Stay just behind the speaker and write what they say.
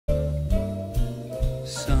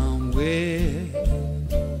somewhere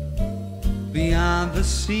beyond the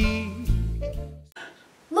sea.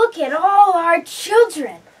 Look at all our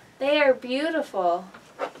children. They are beautiful.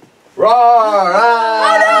 Roar!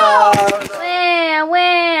 Wah,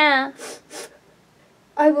 wah.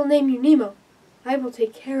 I will name you Nemo. I will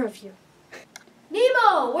take care of you.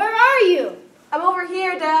 Nemo, where are you? I'm over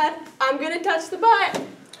here, Dad. I'm gonna touch the butt.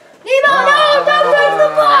 Nemo, no! Don't touch the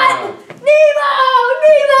butt! Nemo!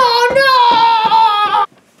 Nemo, no!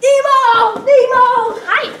 Nemo! Nemo!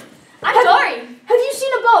 Hi, I'm Dory. Have you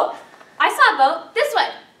seen a boat? I saw a boat. This way.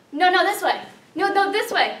 No, this way. No,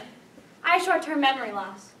 this way. I have short-term memory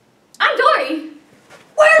loss. I'm Dory.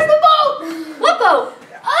 Where's the boat? What boat?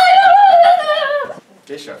 I don't know!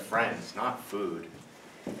 Fish are friends, not food.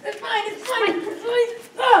 It's fine, it's fine, it's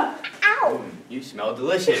fine. Ow! You smell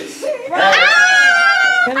delicious. Don't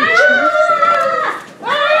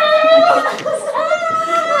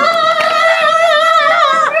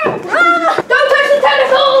touch the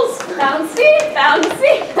tentacles! Bouncy,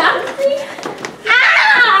 bouncy, bouncy.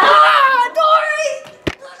 Dory!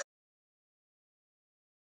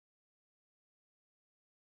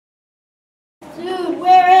 Dude,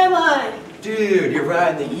 where am I? Dude, you're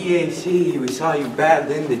riding the EAC. We saw you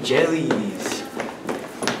battling the jellies.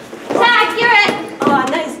 Zach, you're it. Oh,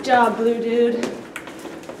 nice job, Blue Dude.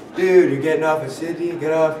 Dude, you're getting off a city.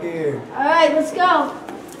 Get off here. Alright, let's go.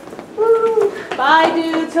 Woo. Bye,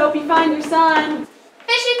 dudes. Hope you find your son.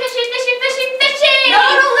 Fishy, fishy, fishy, fishy, fishy. No,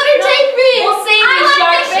 don't let her take me. We'll save you,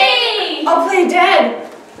 Sharpie. I'll play dead.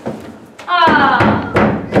 Ah.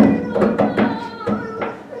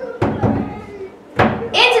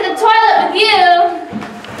 Into the toilet with you.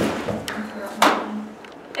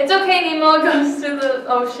 It's okay, Nemo. It goes through the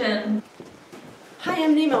ocean. Hi,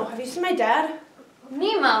 I'm Nemo. Have you seen my dad?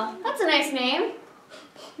 Nemo. That's a nice name.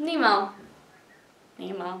 Nemo.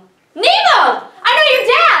 Nemo. Nemo! I know your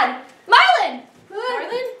dad! Marlin!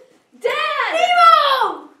 Marlin? Dad!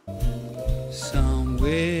 Nemo!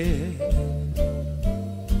 Somewhere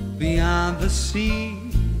beyond the sea,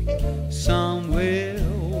 somewhere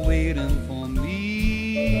waiting for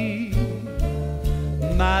me.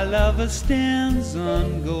 My lover stands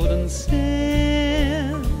on golden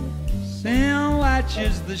sands and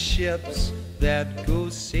watches the ships that go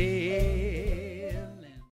sailing.